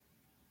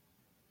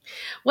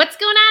What's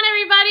going on,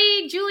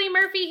 everybody? Julie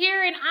Murphy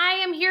here, and I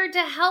am here to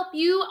help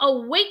you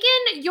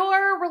awaken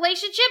your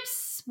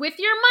relationships with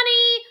your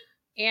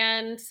money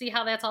and see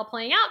how that's all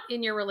playing out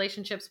in your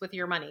relationships with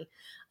your money.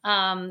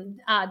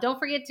 Don't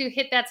forget to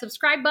hit that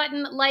subscribe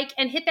button, like,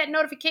 and hit that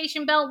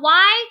notification bell.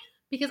 Why?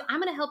 Because I'm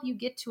going to help you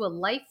get to a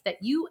life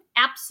that you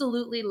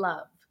absolutely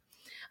love.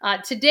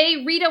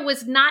 Today, Rita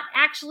was not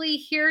actually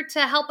here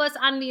to help us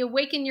on the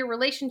Awaken Your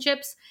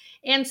Relationships.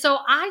 And so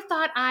I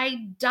thought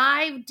I'd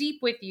dive deep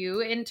with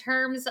you in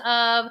terms of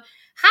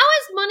how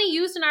is money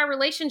used in our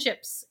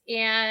relationships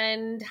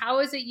and how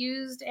is it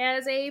used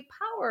as a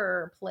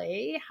power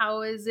play?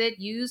 How is it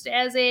used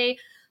as a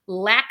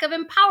lack of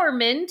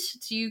empowerment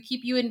to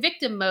keep you in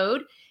victim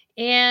mode?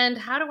 And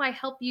how do I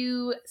help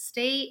you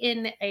stay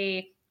in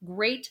a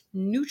great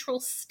neutral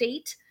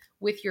state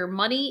with your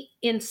money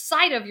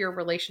inside of your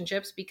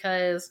relationships?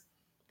 Because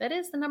that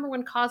is the number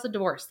one cause of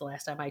divorce, the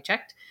last time I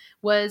checked,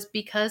 was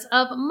because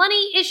of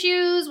money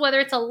issues, whether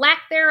it's a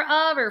lack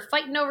thereof or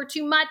fighting over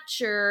too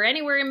much or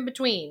anywhere in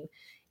between.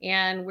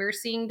 And we're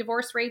seeing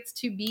divorce rates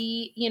to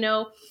be,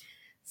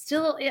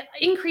 still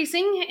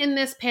increasing in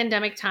this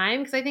pandemic time,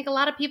 because I think a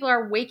lot of people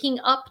are waking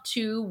up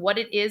to what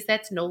it is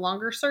that's no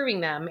longer serving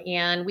them.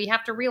 And we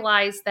have to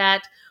realize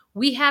that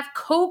we have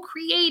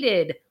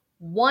co-created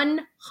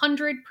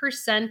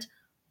 100%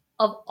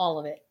 of all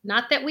of it.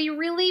 Not that we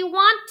really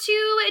want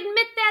to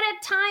admit that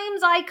at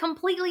times. I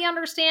completely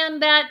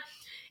understand that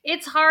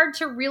it's hard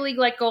to really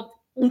go,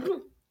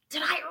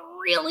 did I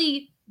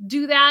really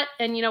do that?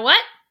 And you know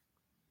what?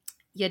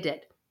 You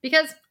did.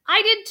 Because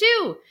I did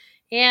too.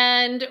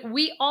 And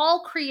we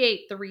all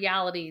create the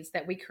realities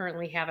that we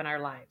currently have in our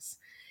lives.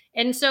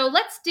 And so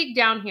let's dig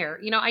down here.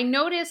 I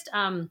noticed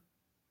a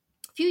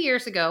few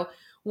years ago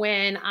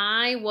when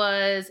I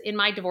was in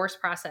my divorce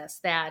process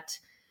that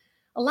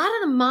a lot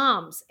of the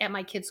moms at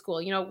my kids'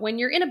 school, when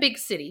you're in a big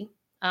city,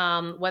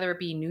 whether it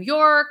be New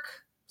York,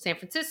 San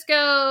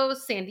Francisco,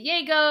 San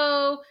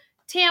Diego,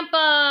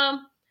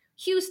 Tampa,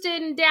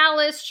 Houston,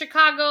 Dallas,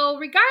 Chicago,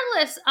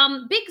 regardless,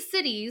 big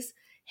cities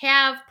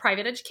have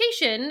private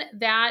education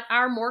that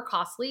are more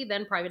costly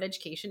than private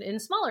education in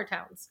smaller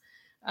towns.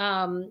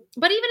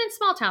 But even in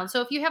small towns,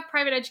 so if you have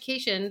private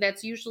education,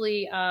 that's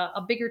usually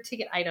a bigger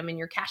ticket item in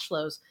your cash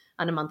flows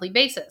on a monthly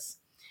basis.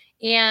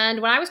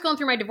 And when I was going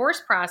through my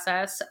divorce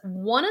process,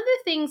 one of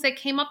the things that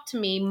came up to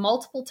me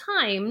multiple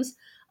times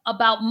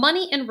about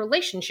money and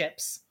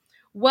relationships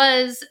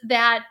was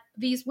that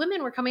these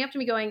women were coming up to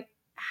me going,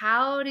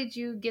 how did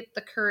you get the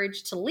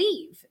courage to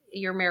leave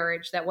your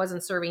marriage that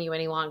wasn't serving you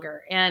any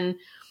longer? And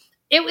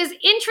it was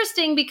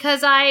interesting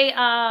because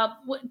I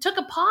took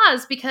a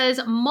pause because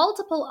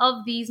multiple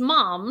of these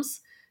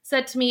moms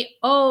said to me,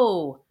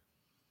 oh,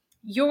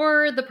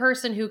 you're the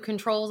person who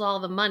controls all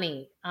the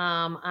money.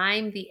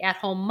 I'm the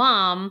at-home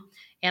mom,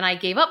 and I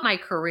gave up my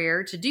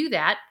career to do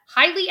that.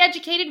 Highly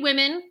educated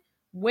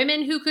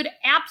women who could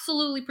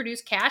absolutely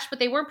produce cash, but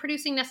they weren't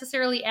producing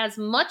necessarily as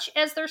much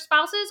as their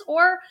spouses,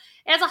 or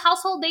as a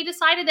household, they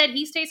decided that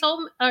he stays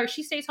home or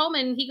she stays home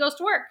and he goes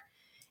to work.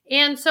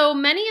 And so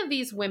many of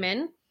these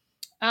women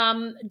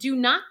do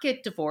not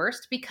get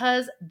divorced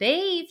because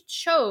they've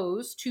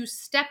chose to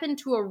step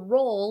into a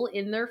role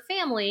in their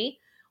family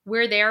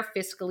where they are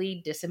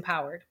fiscally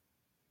disempowered.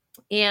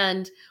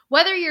 And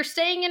whether you're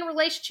staying in a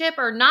relationship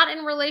or not in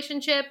a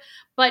relationship,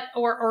 but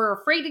or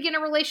afraid to get in a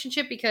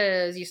relationship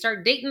because you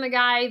start dating the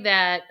guy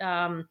that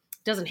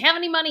doesn't have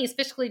any money, is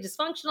fiscally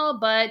dysfunctional,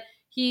 but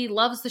he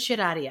loves the shit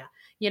out of you.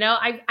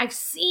 I've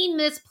seen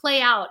this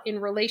play out in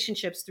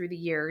relationships through the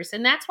years,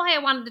 and that's why I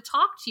wanted to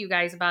talk to you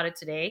guys about it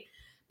today,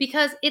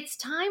 because it's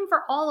time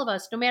for all of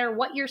us, no matter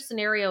what your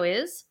scenario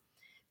is,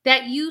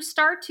 that you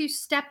start to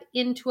step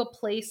into a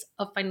place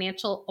of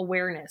financial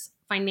awareness,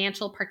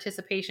 financial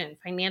participation,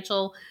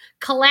 financial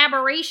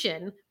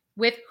collaboration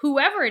with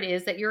whoever it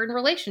is that you're in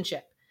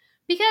relationship.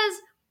 Because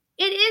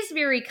it is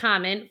very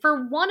common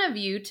for one of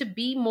you to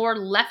be more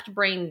left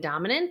brain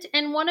dominant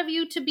and one of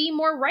you to be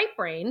more right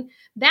brain.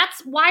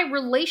 That's why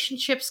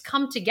relationships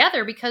come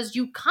together, because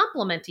you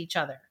complement each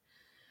other.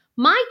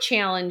 My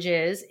challenge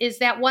is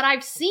that what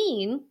I've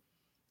seen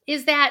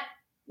is that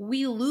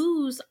we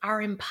lose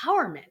our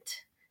empowerment.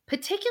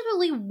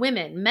 Particularly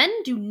women. Men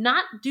do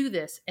not do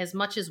this as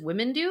much as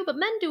women do, but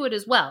men do it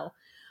as well.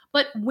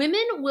 But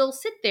women will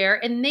sit there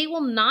and they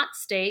will not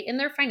stay in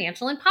their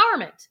financial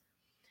empowerment.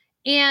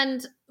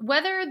 And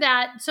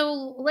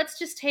so let's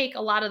just take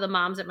a lot of the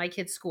moms at my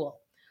kids'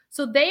 school.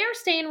 So they are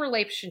staying in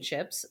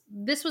relationships.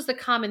 This was the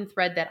common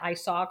thread that I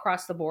saw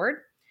across the board,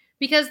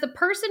 because the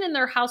person in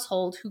their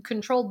household who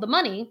controlled the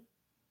money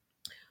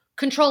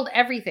controlled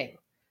everything.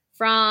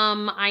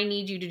 From I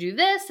need you to do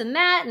this and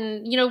that,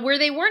 and where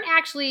they weren't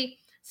actually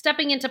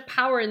stepping into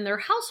power in their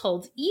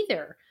households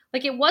either.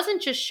 Like, it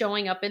wasn't just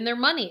showing up in their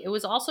money, it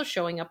was also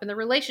showing up in the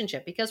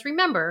relationship. Because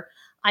remember,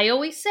 I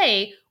always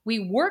say we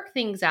work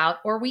things out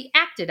or we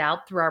act it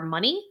out through our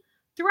money,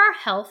 through our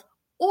health,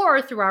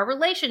 or through our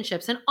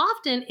relationships. And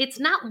often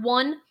it's not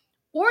one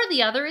or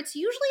the other, it's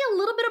usually a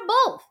little bit of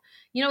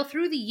both.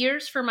 Through the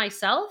years for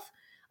myself,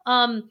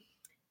 I'm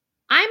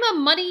a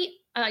money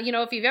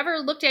if you've ever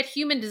looked at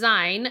human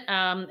design,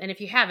 and if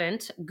you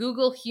haven't,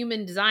 Google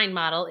human design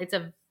model. It's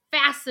a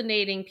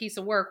fascinating piece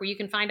of work where you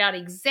can find out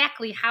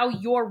exactly how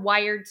you're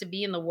wired to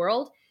be in the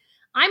world.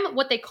 I'm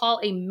what they call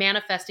a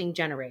manifesting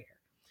generator.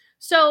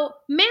 So,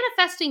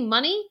 manifesting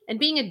money and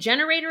being a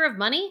generator of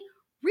money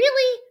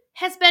really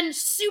has been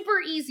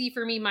super easy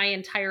for me my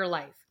entire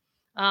life.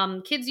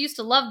 Kids used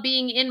to love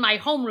being in my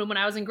homeroom when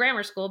I was in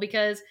grammar school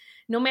because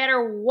no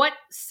matter what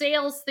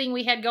sales thing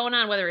we had going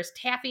on, whether it's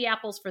taffy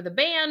apples for the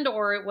band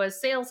or it was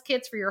sales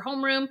kits for your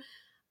homeroom,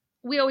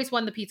 we always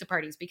won the pizza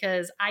parties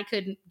because I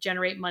could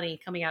generate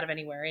money coming out of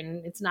anywhere.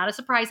 And it's not a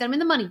surprise I'm in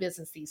the money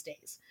business these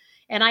days.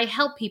 And I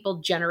help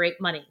people generate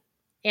money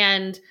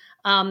and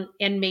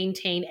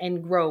maintain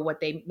and grow what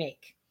they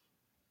make.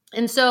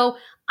 And so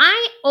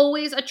I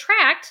always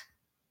attract,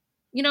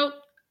 you know,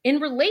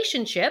 in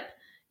relationship,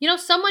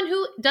 someone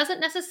who doesn't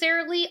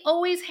necessarily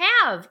always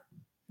have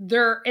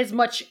their as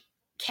much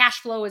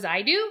cash flow as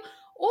I do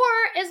or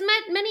as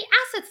many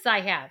assets as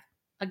I have.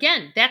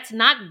 Again, that's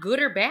not good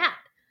or bad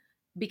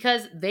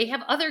because they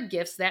have other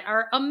gifts that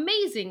are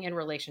amazing in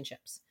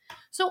relationships.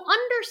 So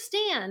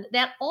understand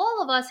that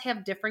all of us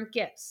have different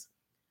gifts.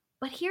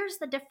 But here's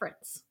the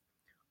difference.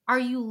 Are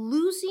you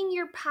losing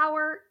your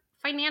power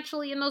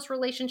financially in those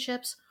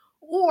relationships?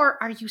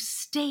 Or are you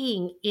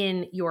staying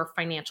in your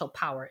financial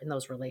power in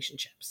those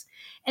relationships?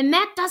 And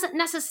that doesn't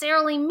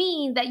necessarily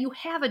mean that you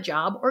have a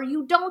job or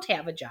you don't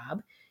have a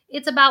job.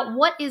 It's about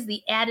what is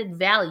the added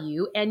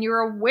value and your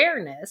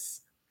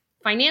awareness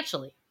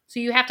financially. So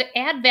you have to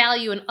add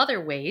value in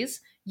other ways,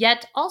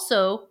 yet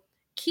also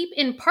keep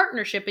in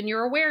partnership in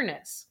your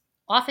awareness.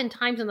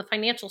 Oftentimes in the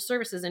financial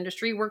services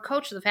industry, we're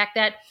coached to the fact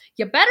that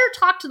you better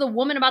talk to the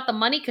woman about the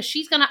money because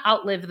she's going to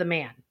outlive the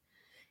man.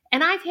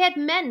 And I've had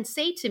men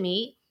say to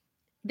me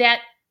that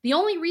the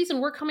only reason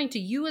we're coming to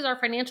you as our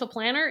financial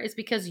planner is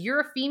because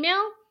you're a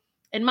female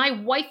and my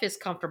wife is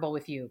comfortable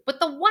with you. But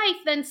the wife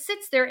then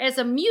sits there as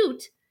a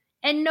mute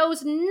and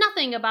knows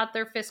nothing about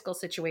their fiscal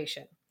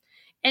situation.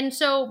 And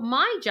so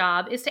my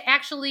job is to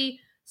actually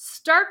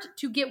start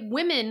to get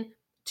women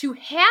to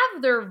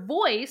have their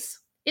voice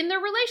in their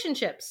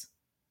relationships.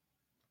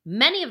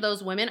 Many of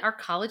those women are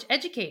college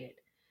educated.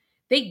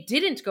 They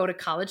didn't go to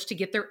college to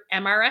get their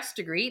MRS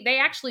degree. They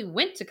actually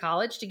went to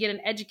college to get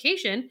an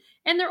education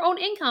and their own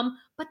income,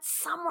 but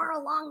somewhere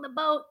along the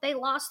boat, they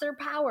lost their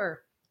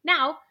power.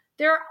 Now,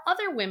 there are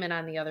other women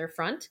on the other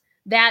front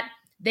that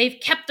they've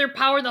kept their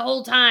power the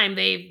whole time.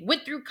 They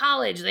went through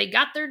college. They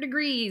got their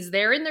degrees.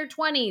 They're in their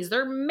 20s.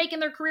 They're making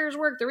their careers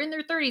work. They're in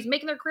their 30s,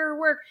 making their career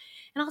work.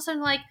 And all of a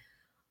sudden, like,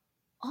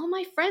 all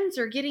my friends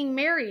are getting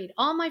married.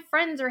 All my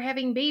friends are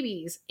having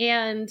babies.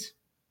 And,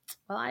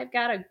 well, I've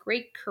got a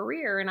great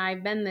career and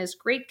I've been this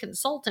great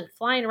consultant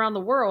flying around the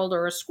world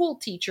or a school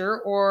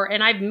teacher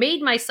and I've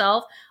made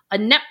myself a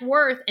net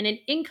worth and an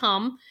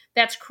income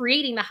that's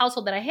creating the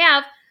household that I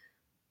have,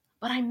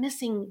 but I'm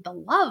missing the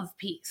love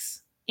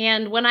piece.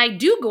 And when I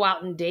do go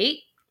out and date,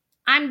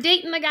 I'm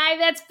dating the guy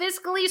that's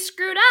fiscally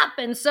screwed up.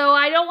 And so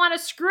I don't want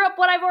to screw up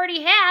what I've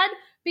already had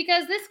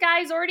because this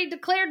guy's already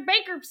declared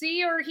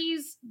bankruptcy or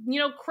he's,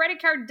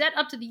 credit card debt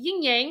up to the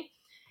yin yang.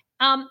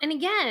 And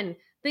again,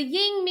 the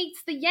yin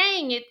meets the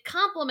yang. It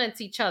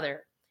complements each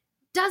other.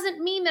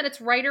 Doesn't mean that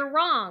it's right or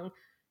wrong.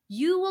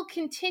 You will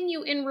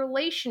continue in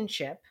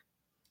relationship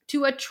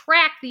to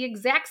attract the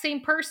exact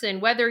same person,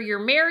 whether you're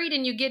married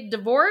and you get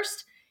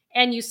divorced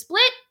and you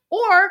split,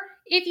 or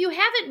if you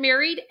haven't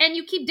married and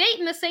you keep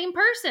dating the same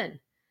person.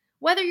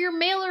 Whether you're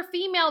male or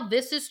female,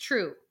 this is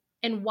true.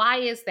 And why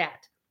is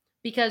that?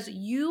 Because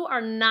you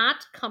are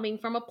not coming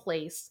from a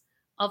place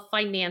of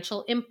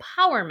financial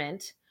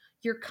empowerment.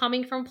 You're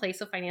coming from a place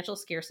of financial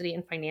scarcity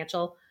and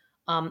financial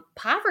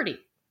poverty.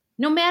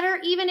 No matter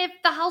even if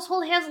the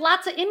household has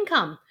lots of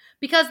income,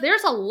 because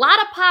there's a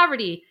lot of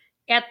poverty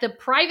at the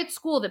private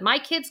school that my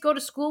kids go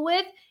to school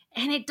with,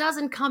 and it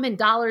doesn't come in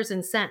dollars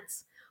and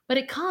cents, but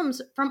it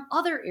comes from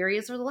other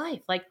areas of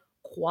life, like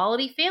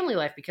quality family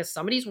life, because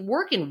somebody's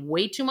working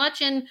way too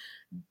much and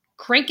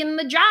cranking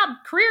the job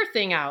career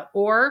thing out,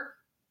 or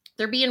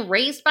they're being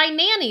raised by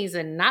nannies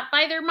and not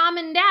by their mom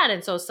and dad.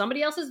 And so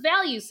somebody else's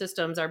value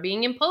systems are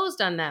being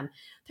imposed on them.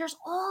 There's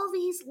all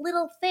these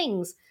little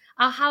things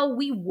how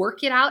we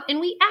work it out and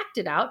we act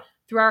it out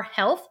through our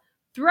health,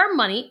 through our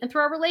money, and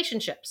through our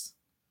relationships.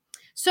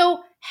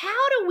 So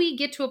how do we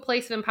get to a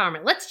place of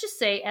empowerment? Let's just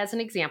say, as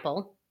an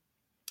example,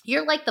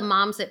 you're like the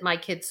moms at my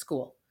kids'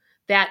 school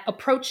that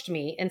approached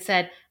me and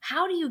said,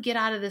 how do you get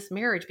out of this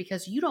marriage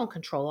because you don't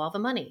control all the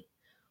money?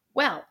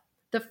 Well,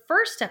 the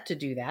first step to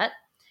do that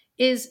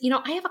is,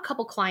 I have a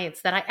couple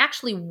clients that I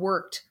actually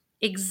worked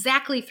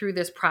exactly through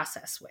this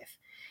process with.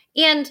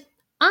 And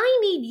I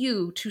need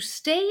you to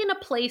stay in a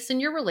place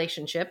in your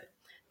relationship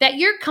that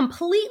you're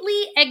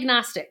completely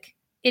agnostic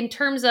in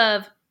terms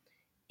of,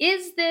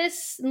 is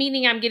this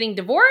meaning I'm getting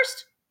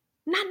divorced?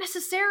 Not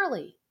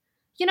necessarily.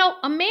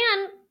 A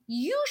man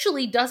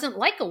usually doesn't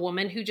like a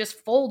woman who just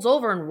folds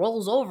over and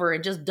rolls over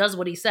and just does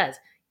what he says,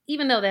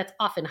 even though that's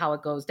often how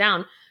it goes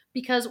down,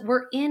 because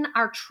we're in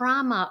our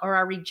trauma or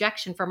our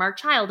rejection from our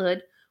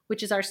childhood,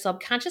 which is our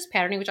subconscious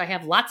patterning, which I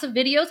have lots of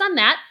videos on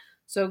that.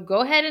 So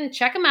go ahead and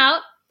check them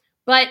out.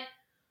 But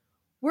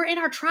we're in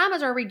our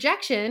traumas, our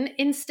rejection,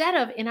 instead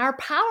of in our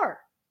power.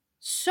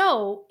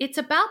 So it's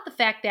about the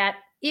fact that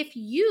if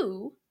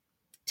you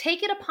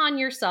take it upon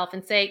yourself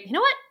and say, you know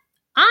what?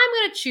 I'm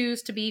going to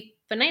choose to be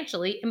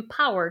financially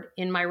empowered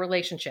in my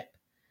relationship.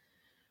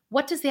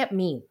 What does that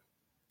mean?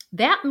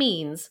 That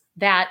means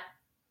that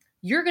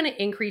you're going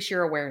to increase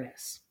your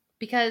awareness,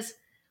 because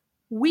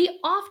we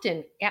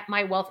often at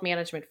my wealth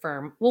management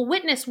firm will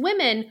witness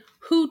women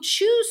who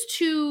choose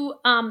to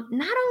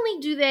not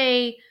only do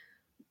they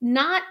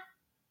not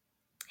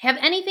have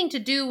anything to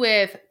do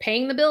with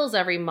paying the bills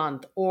every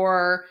month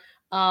or,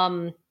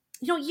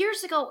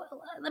 years ago,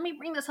 let me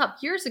bring this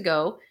up. Years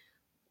ago,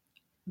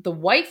 the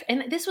wife,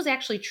 and this was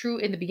actually true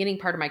in the beginning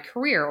part of my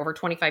career over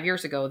 25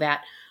 years ago,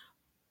 that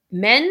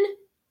men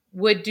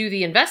would do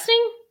the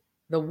investing,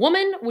 the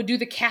woman would do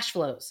the cash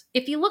flows.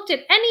 If you looked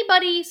at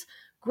anybody's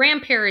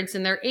grandparents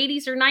in their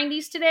 80s or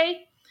 90s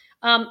today,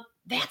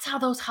 that's how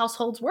those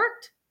households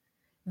worked.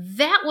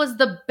 That was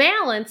the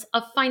balance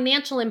of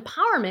financial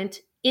empowerment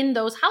in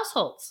those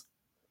households.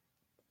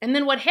 And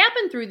then what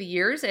happened through the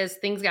years as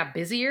things got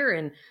busier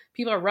and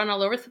people are run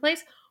all over the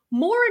place,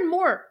 more and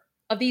more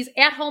of these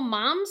at-home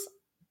moms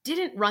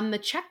didn't run the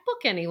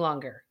checkbook any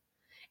longer.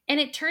 And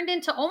it turned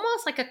into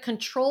almost like a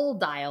control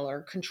dial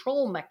or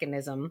control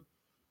mechanism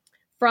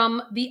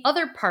from the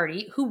other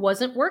party who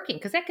wasn't working,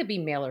 because that could be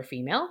male or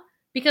female.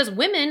 Because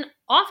women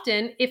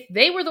often, if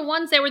they were the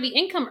ones that were the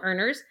income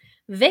earners,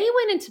 they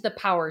went into the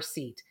power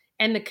seat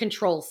and the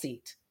control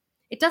seat.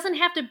 It doesn't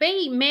have to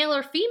be male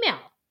or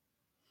female.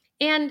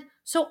 And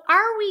so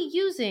are we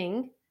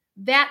using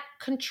that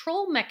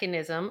control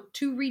mechanism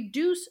to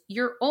reduce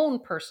your own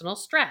personal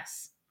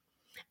stress?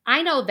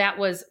 I know that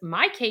was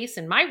my case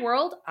in my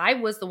world. I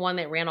was the one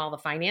that ran all the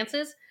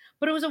finances,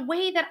 but it was a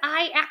way that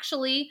I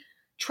actually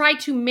tried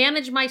to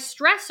manage my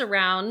stress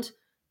around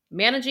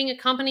managing a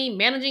company,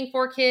 managing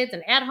 4 kids,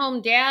 an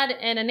at-home dad,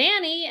 and a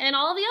nanny, and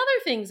all the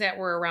other things that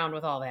were around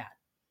with all that.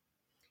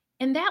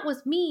 And that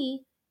was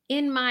me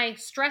in my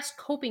stress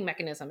coping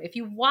mechanism. If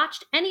you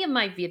watched any of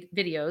my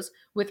videos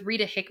with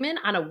Rita Hickman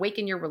on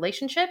Awaken Your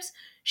Relationships,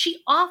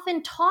 she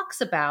often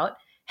talks about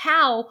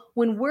how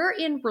when we're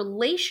in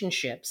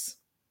relationships,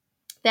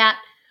 that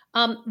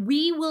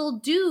we will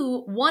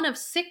do one of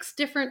 6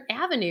 different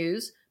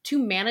avenues to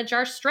manage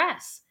our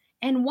stress.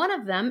 And one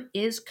of them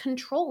is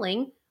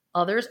controlling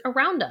others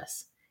around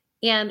us.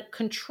 And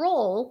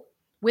control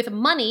with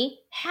money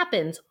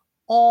happens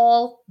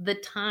all the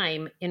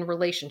time in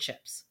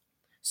relationships.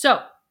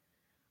 So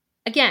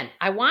again,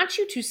 I want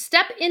you to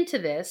step into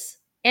this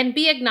and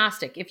be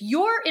agnostic. If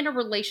you're in a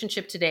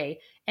relationship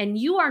today and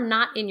you are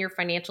not in your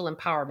financial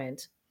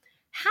empowerment,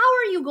 how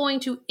are you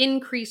going to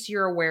increase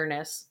your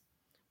awareness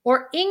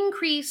or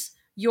increase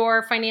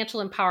your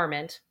financial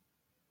empowerment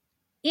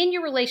in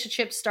your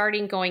relationship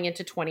starting going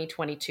into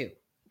 2022?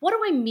 What do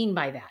I mean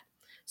by that?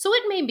 So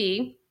it may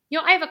be,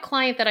 I have a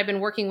client that I've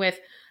been working with.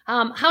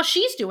 How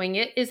she's doing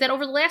it is that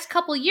over the last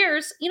couple of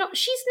years,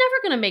 she's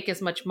never going to make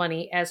as much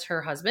money as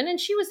her husband. And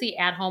she was the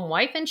at-home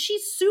wife. And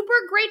she's super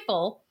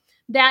grateful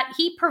that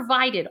he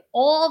provided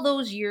all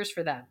those years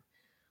for them.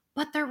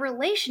 But their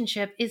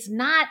relationship is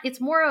not,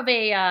 it's more of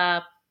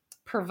a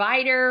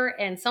provider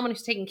and someone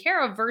who's taken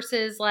care of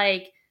versus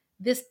like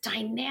this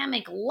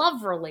dynamic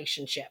love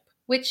relationship,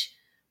 which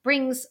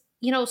brings,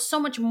 so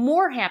much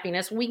more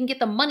happiness when we can get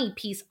the money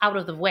piece out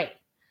of the way.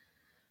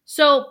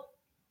 So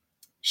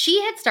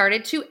she had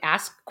started to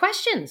ask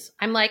questions.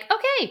 I'm like,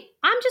 okay,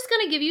 I'm just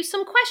going to give you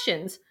some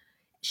questions.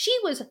 She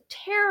was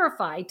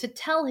terrified to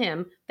tell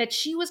him that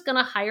she was going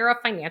to hire a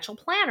financial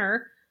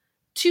planner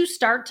to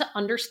start to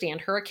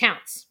understand her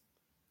accounts.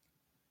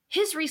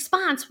 His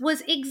response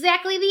was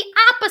exactly the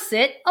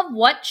opposite of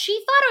what she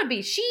thought it would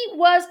be. She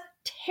was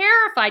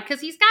terrified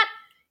because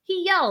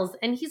he yells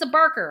and he's a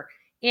barker.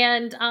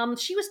 And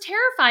she was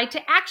terrified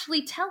to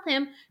actually tell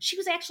him she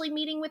was actually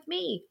meeting with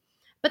me.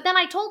 But then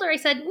I told her, I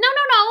said,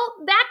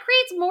 no, that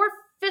creates more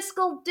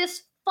fiscal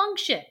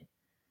dysfunction.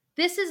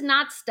 This is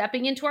not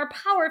stepping into our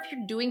power if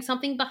you're doing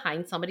something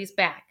behind somebody's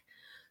back.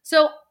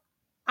 So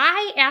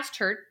I asked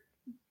her,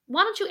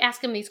 why don't you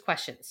ask him these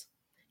questions?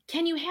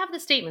 Can you have the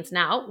statements?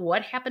 Now,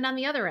 what happened on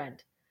the other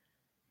end?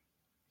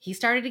 He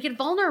started to get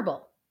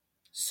vulnerable.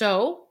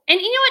 So,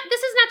 and you know what?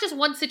 This is not just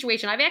one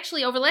situation. I've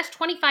actually, over the last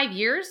 25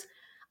 years,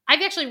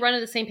 I've actually run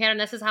into the same pattern.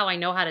 This is how I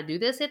know how to do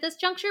this at this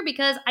juncture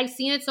because I've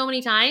seen it so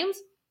many times.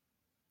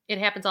 It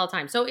happens all the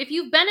time. So if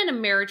you've been in a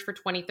marriage for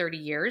 20, 30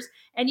 years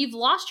and you've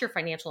lost your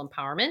financial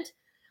empowerment,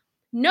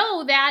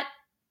 know that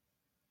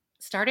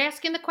start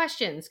asking the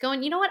questions,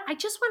 going, you know what? I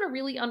just want to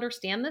really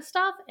understand this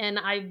stuff. And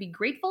I'd be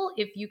grateful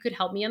if you could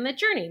help me on that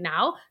journey.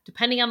 Now,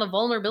 depending on the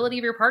vulnerability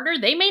of your partner,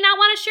 they may not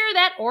want to share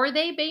that, or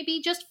they may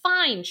be just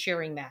fine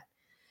sharing that.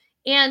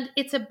 And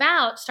it's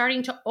about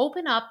starting to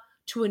open up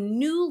to a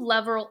new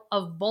level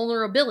of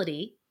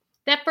vulnerability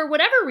that for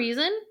whatever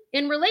reason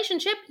in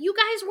relationship, you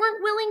guys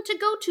weren't willing to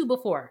go to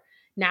before.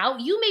 Now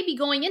you may be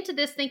going into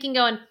this thinking,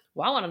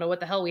 well, I want to know what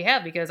the hell we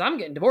have because I'm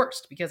getting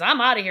divorced because I'm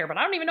out of here, but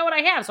I don't even know what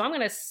I have. So I'm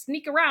going to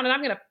sneak around and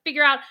I'm going to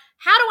figure out,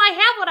 how do I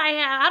have what I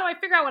have? How do I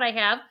figure out what I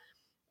have?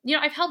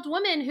 I've helped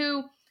women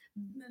who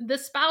the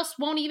spouse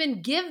won't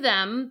even give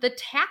them the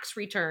tax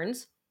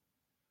returns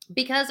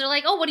because they're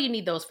like, oh, what do you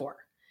need those for?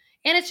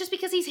 And it's just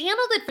because he's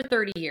handled it for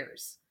 30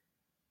 years.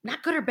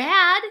 Not good or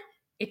bad.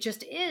 It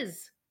just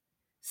is.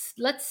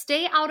 Let's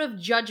stay out of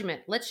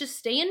judgment. Let's just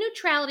stay in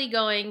neutrality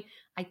going,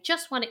 I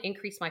just want to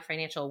increase my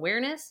financial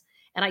awareness.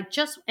 And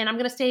I'm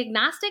going to stay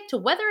agnostic to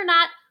whether or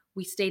not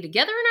we stay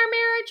together in our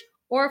marriage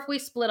or if we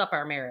split up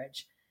our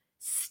marriage.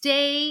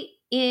 Stay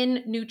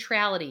in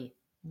neutrality.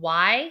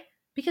 Why?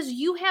 Because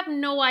you have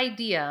no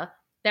idea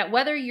that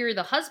whether you're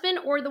the husband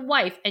or the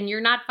wife and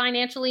you're not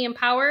financially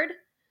empowered,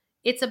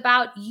 it's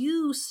about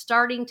you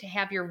starting to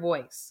have your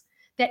voice.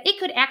 That it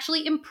could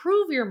actually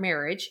improve your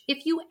marriage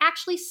if you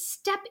actually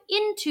step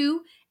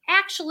into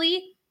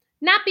actually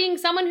not being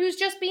someone who's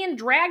just being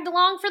dragged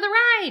along for the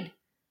ride.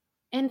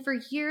 And for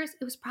years,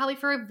 it was probably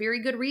for a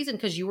very good reason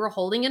because you were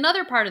holding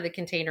another part of the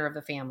container of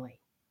the family.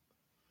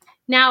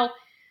 Now,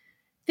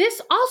 this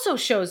also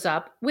shows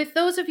up with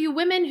those of you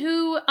women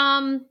who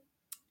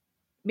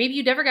maybe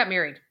you never got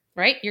married,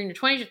 right? You're in your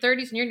 20s or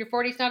 30s and you're in your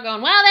 40s now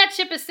going, well, that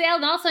ship has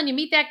sailed. And all of a sudden you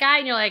meet that guy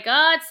and you're like,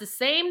 oh, it's the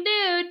same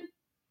dude,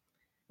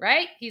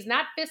 right? He's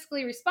not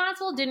fiscally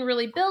responsible, didn't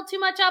really build too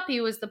much up. He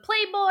was the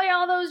playboy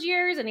all those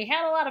years and he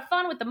had a lot of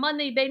fun with the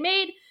money they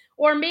made.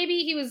 Or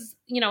maybe he was,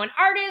 an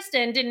artist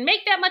and didn't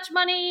make that much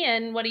money.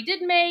 And what he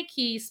did make,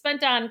 he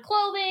spent on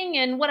clothing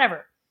and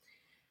whatever.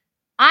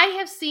 I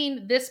have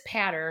seen this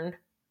pattern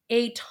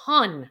a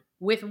ton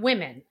with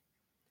women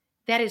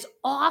that is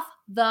off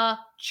the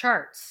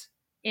charts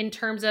in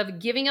terms of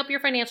giving up your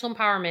financial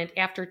empowerment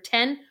after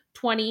 10,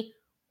 20,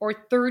 or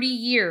 30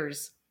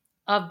 years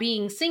of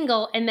being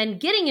single and then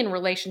getting in a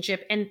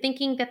relationship and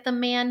thinking that the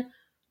man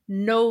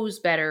knows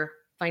better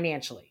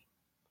financially.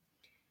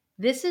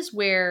 This is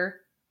where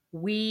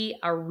we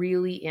are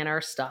really in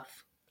our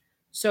stuff.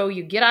 So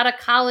you get out of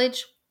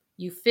college,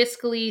 you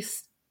fiscally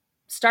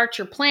start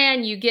your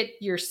plan, you get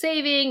your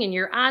saving and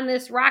you're on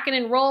this rocking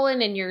and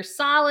rolling and you're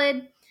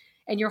solid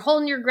and you're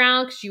holding your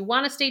ground because you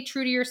want to stay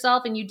true to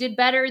yourself and you did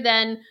better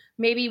than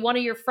maybe one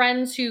of your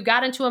friends who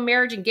got into a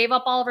marriage and gave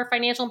up all of her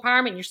financial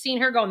empowerment. You're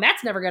seeing her going,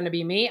 that's never going to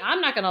be me.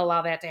 I'm not going to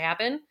allow that to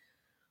happen.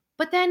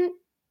 But then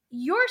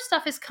your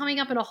stuff is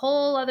coming up in a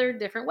whole other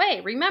different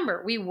way.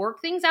 Remember, we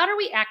work things out or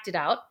we act it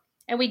out,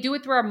 and we do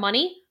it through our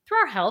money, through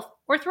our health,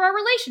 or through our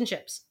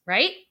relationships,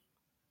 right?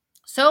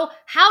 So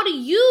how do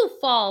you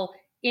fall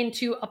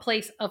into a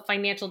place of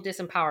financial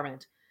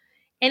disempowerment?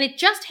 And it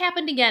just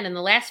happened again in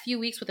the last few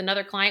weeks with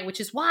another client, which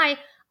is why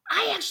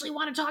I actually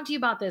want to talk to you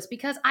about this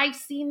because I've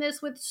seen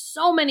this with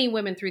so many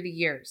women through the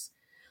years.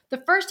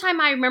 The first time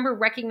I remember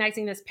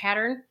recognizing this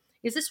pattern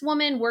is this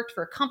woman worked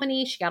for a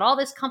company. She got all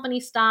this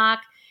company stock.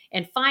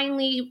 And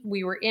finally,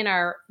 we were in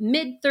our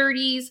mid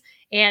 30s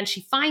and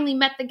she finally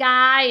met the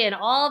guy and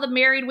all the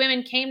married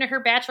women came to her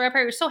bachelorette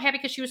party. I was so happy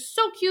because she was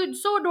so cute and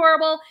so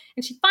adorable.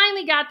 And she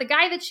finally got the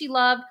guy that she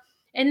loved.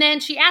 And then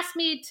she asked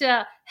me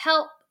to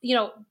help,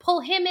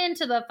 pull him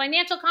into the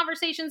financial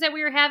conversations that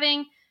we were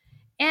having.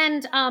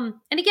 And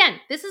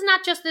again, this is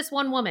not just this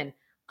one woman.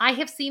 I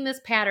have seen this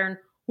pattern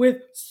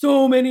with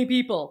so many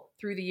people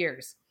through the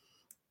years.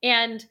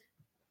 And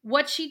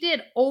what she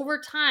did over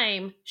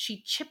time,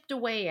 she chipped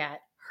away at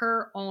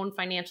her own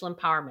financial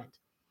empowerment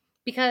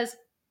because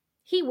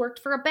he worked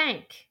for a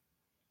bank.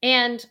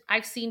 And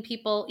I've seen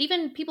people,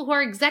 even people who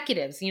are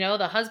executives,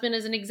 the husband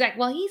is an exec.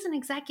 Well, he's an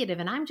executive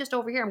and I'm just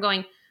over here. I'm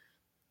going,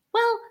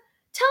 well,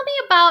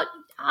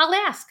 I'll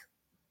ask,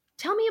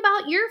 tell me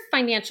about your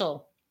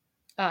financial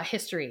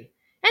history.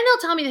 And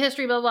they'll tell me the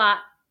history, blah, blah, blah.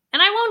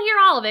 And I won't hear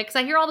all of it because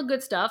I hear all the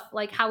good stuff,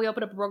 like how he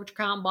opened up a brokerage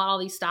account and bought all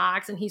these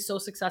stocks and he's so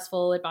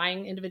successful at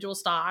buying individual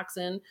stocks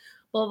and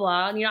blah,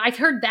 blah. And, I've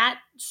heard that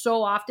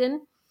so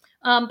often.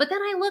 But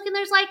then I look and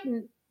there's like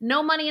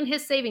no money in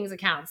his savings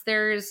accounts.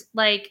 There's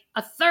like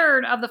a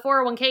third of the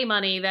 401k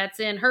money that's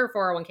in her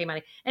 401k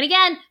money. And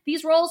again,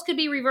 these roles could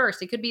be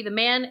reversed. It could be the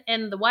man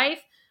and the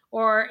wife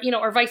or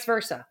vice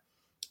versa.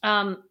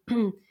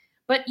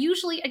 But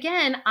usually,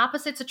 again,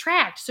 opposites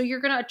attract. So you're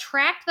going to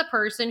attract the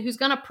person who's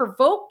going to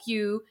provoke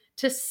you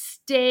to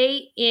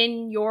stay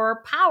in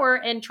your power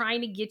and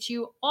trying to get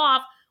you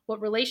off.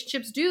 What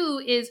relationships do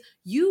is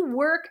you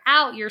work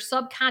out your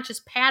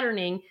subconscious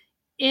patterning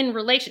in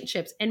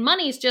relationships. And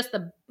money is just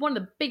one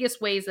of the biggest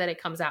ways that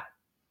it comes out.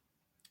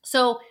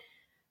 So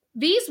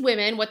these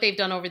women, what they've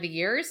done over the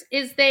years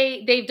is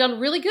they've done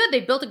really good.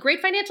 They've built a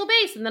great financial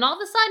base. And then all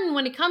of a sudden,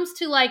 when it comes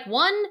to like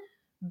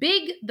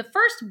the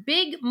first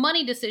big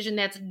money decision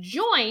that's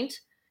joint,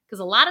 because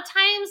a lot of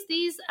times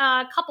these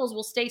couples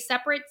will stay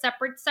separate.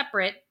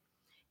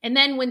 And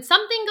then when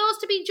something goes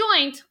to be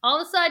joint, all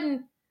of a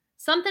sudden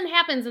something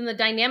happens in the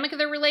dynamic of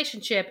their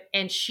relationship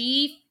and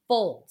she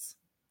folds.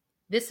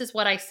 This is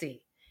what I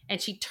see. And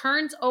she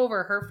turns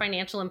over her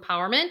financial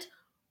empowerment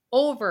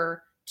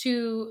over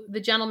to the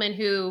gentleman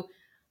who,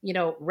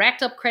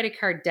 racked up credit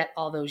card debt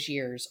all those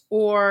years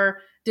or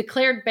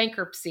declared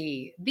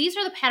bankruptcy. These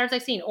are the patterns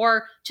I've seen,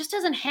 or just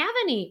doesn't have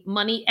any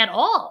money at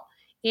all.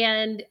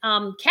 And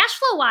cash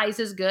flow wise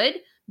is good.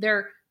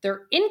 They're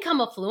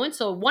income affluent.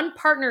 So one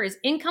partner is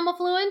income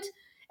affluent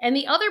and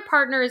the other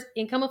partner is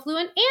income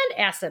affluent and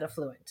asset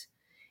affluent.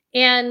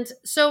 And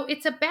so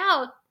it's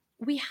about,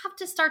 we have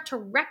to start to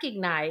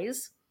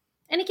recognize,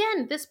 and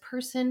again, this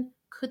person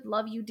could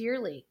love you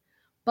dearly,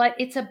 but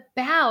it's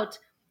about,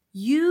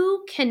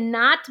 you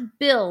cannot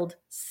build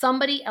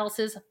somebody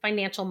else's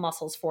financial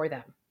muscles for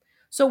them.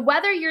 So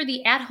whether you're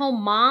the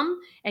at-home mom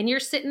and you're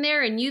sitting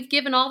there and you've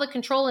given all the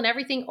control and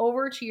everything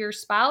over to your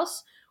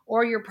spouse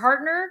or your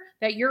partner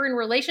that you're in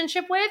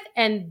relationship with,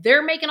 and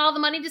they're making all the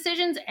money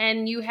decisions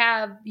and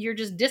you're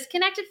just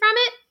disconnected from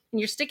it and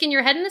you're sticking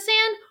your head in the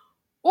sand,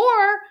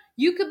 or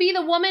you could be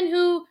the woman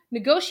who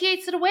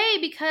negotiates it away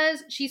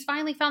because she's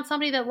finally found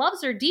somebody that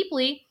loves her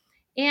deeply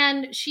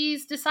and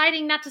she's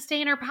deciding not to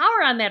stay in her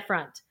power on that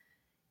front.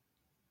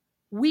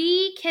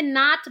 We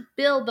cannot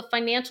build the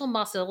financial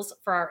muscles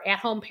for our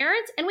at-home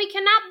parents, and we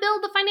cannot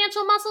build the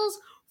financial muscles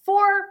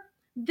for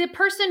the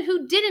person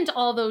who didn't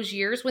all those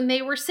years when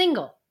they were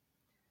single.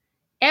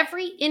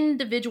 Every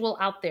individual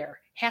out there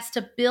has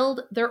to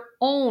build their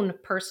own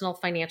personal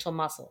financial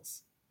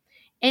muscles.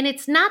 And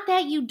it's not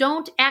that you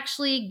don't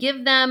actually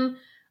give them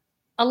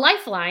a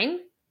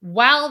lifeline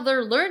while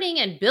they're learning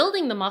and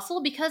building the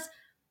muscle, because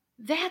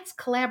that's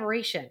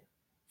collaboration.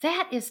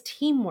 That is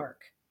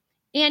teamwork.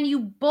 And you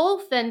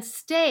both then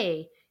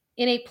stay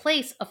in a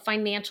place of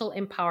financial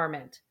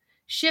empowerment,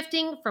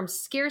 shifting from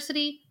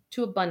scarcity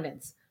to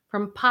abundance,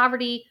 from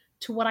poverty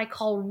to what I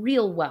call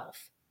real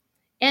wealth.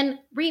 And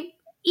even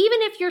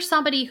if you're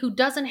somebody who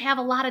doesn't have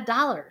a lot of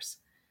dollars,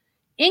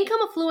 income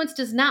affluence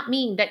does not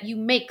mean that you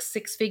make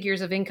 6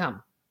 figures of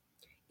income.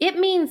 It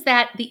means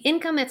that the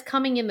income that's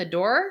coming in the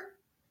door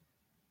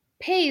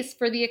pays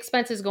for the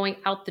expenses going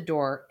out the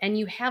door, and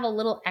you have a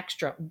little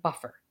extra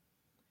buffer.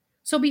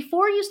 So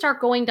before you start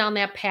going down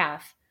that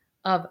path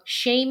of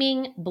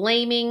shaming,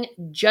 blaming,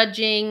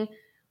 judging,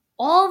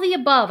 all the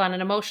above on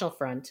an emotional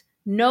front,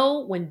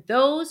 know when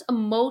those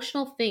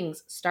emotional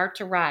things start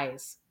to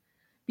rise,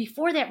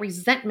 before that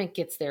resentment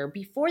gets there,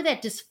 before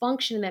that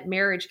dysfunction in that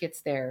marriage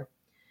gets there,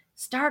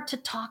 start to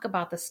talk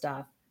about the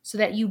stuff so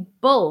that you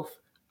both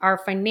are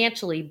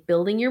financially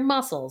building your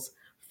muscles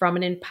from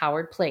an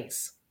empowered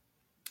place.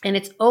 And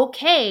it's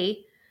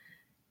okay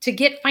to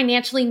get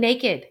financially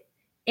naked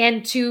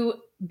and to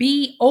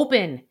be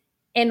open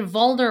and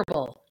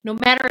vulnerable, no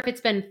matter if it's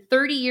been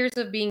 30 years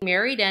of being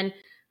married and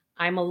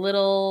I'm a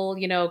little,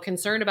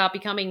 concerned about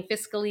becoming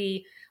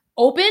fiscally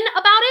open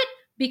about it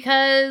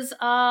because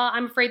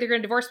I'm afraid they're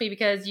going to divorce me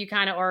because you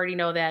kind of already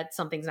know that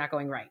something's not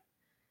going right.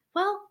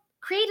 Well,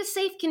 create a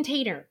safe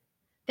container.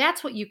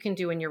 That's what you can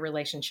do in your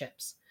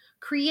relationships.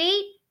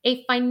 Create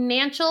a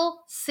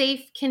financial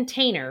safe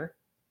container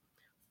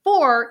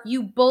for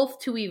you both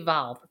to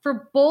evolve,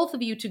 for both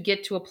of you to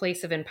get to a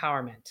place of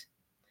empowerment.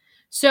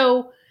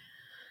 So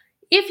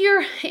if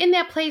you're in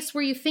that place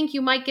where you think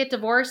you might get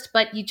divorced,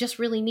 but you just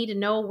really need to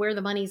know where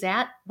the money's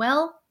at,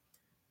 well,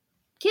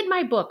 get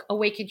my book,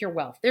 Awaken Your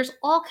Wealth. There's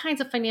all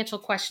kinds of financial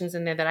questions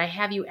in there that I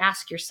have you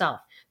ask yourself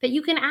that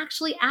you can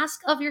actually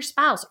ask of your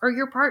spouse or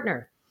your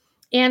partner.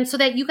 And so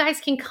that you guys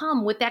can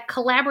come with that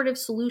collaborative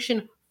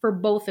solution for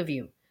both of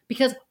you,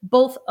 because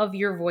both of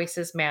your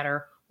voices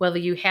matter, whether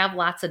you have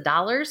lots of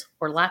dollars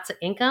or lots of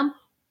income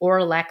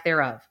or lack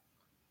thereof,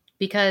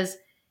 because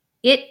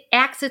it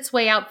acts its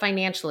way out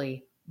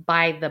financially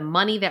by the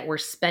money that we're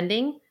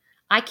spending.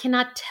 I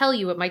cannot tell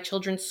you at my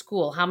children's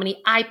school how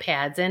many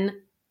iPads and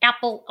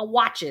Apple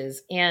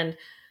watches and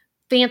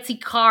fancy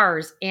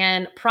cars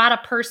and Prada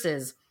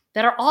purses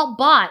that are all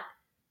bought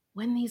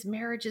when these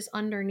marriages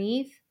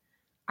underneath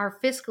are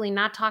fiscally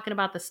not talking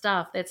about the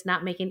stuff that's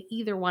not making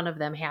either one of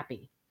them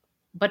happy.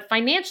 But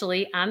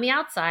financially, on the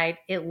outside,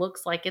 it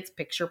looks like it's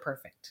picture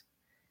perfect.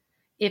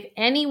 If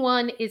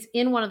anyone is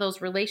in one of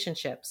those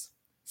relationships,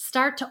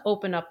 start to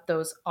open up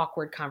those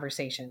awkward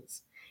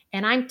conversations.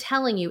 And I'm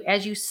telling you,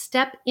 as you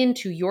step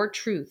into your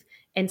truth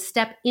and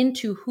step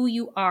into who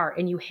you are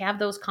and you have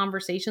those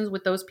conversations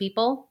with those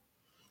people,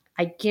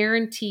 I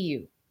guarantee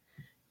you,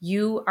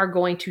 you are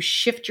going to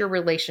shift your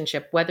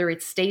relationship, whether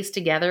it stays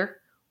together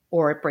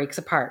or it breaks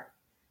apart.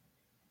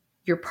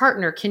 Your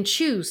partner can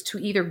choose to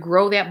either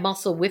grow that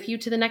muscle with you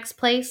to the next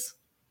place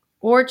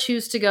or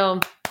choose to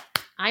go,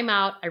 I'm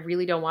out. I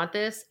really don't want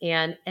this.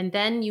 And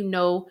then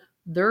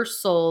their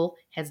soul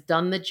has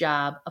done the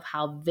job of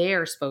how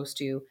they're supposed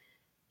to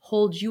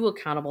hold you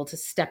accountable to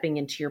stepping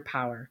into your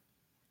power.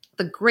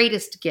 The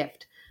greatest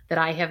gift that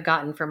I have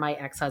gotten from my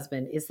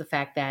ex-husband is the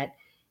fact that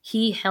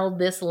he held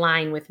this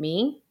line with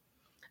me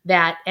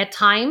that at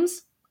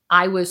times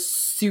I was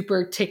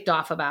super ticked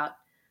off about,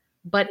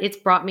 but it's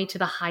brought me to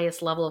the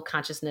highest level of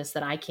consciousness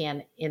that I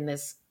can in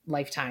this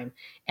lifetime.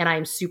 And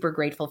I'm super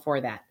grateful for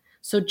that.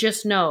 So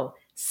just know,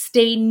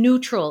 stay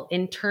neutral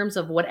in terms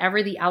of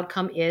whatever the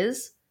outcome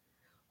is.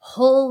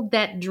 Hold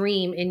that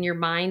dream in your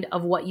mind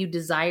of what you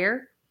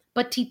desire,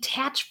 but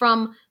detach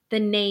from the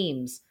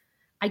names.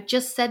 I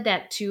just said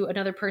that to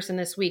another person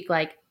this week.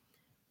 Like,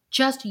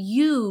 Just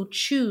you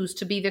choose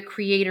to be the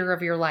creator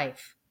of your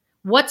life.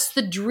 What's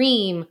the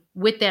dream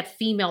with that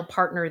female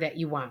partner that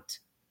you want?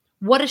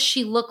 What does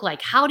she look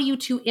like? How do you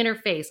two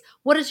interface?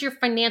 What does your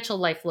financial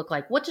life look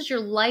like? What does your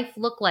life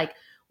look like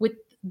with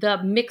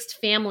the mixed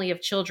family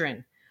of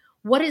children?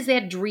 What is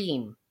that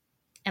dream?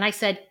 And I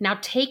said, now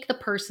take the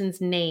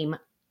person's name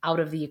out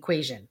of the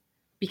equation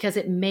because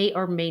it may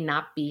or may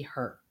not be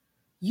her.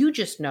 You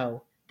just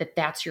know that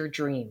that's your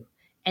dream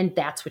and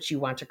that's what you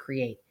want to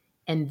create.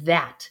 And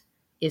that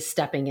is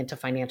stepping into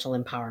financial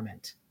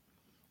empowerment.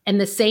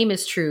 And the same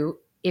is true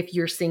if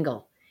you're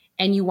single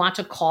and you want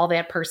to call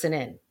that person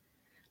in.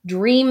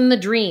 Dream the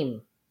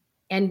dream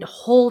and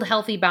hold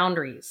healthy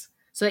boundaries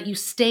so that you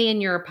stay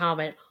in your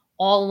empowerment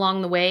all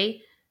along the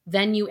way.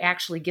 Then you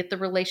actually get the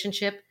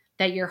relationship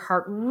that your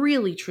heart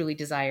really, truly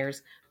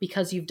desires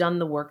because you've done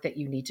the work that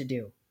you need to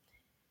do.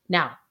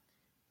 Now,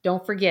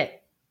 don't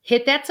forget,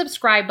 hit that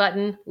subscribe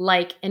button,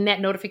 like, and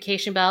that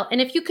notification bell.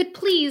 And if you could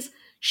please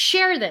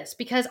share this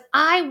because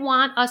I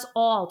want us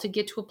all to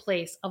get to a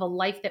place of a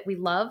life that we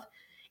love.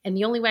 And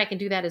the only way I can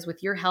do that is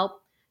with your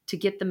help to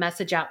get the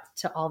message out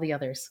to all the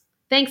others.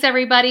 Thanks,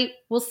 everybody.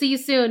 We'll see you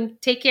soon.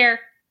 Take care.